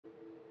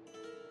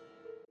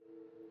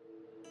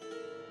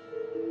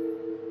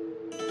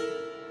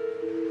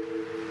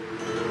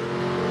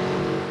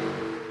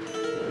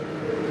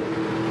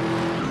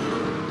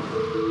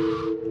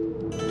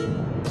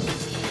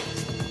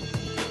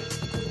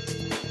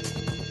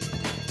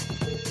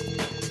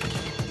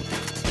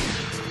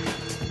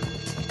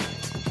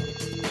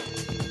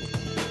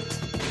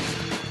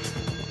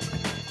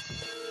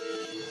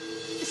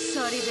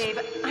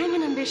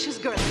ambitious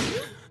girl.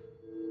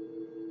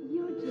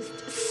 You're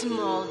just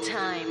small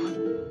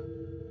time.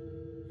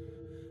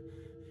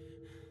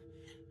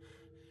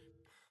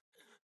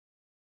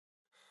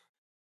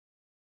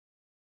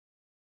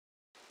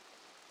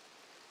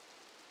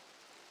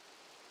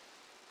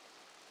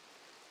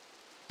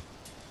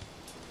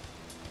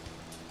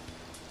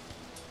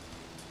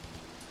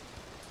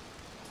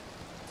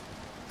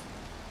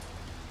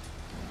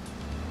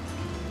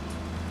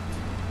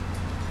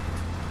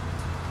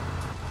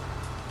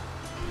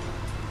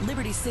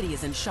 Liberty City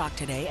is in shock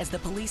today as the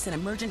police and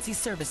emergency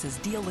services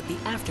deal with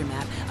the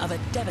aftermath of a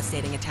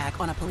devastating attack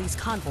on a police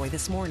convoy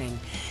this morning.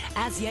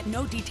 As yet,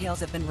 no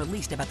details have been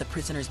released about the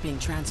prisoners being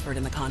transferred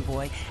in the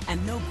convoy,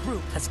 and no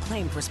group has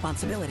claimed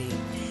responsibility.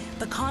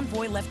 The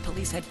convoy left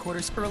police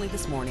headquarters early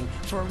this morning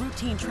for a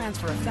routine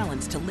transfer of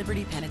felons to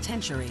Liberty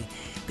Penitentiary.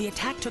 The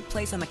attack took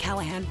place on the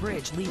Callahan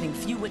Bridge, leaving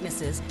few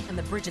witnesses and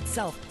the bridge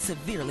itself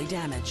severely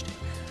damaged.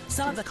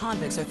 Some of the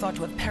convicts are thought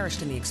to have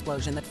perished in the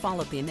explosion that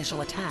followed the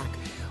initial attack.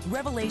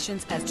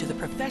 Revelations as to the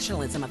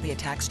professionalism of the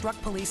attack struck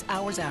police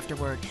hours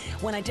afterward,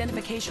 when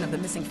identification of the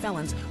missing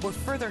felons were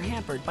further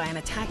hampered by an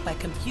attack by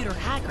computer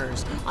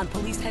hackers on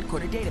police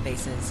headquarters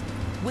databases.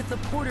 With the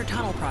Porter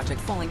Tunnel project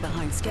falling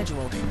behind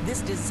schedule,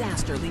 this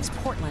disaster leaves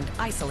Portland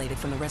isolated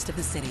from the rest of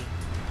the city.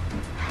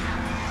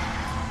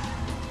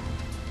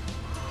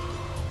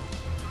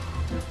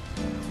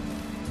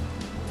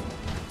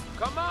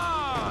 Come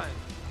on!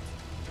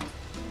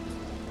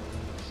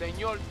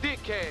 Senor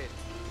Dickhead!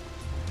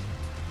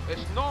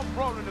 It's no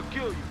problem to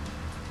kill you.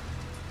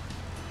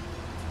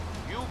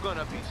 You're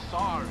gonna be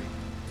sorry.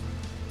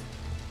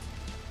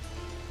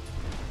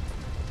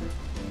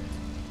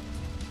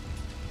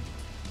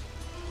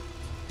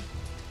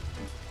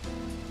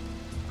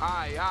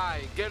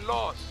 Aye, get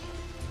lost.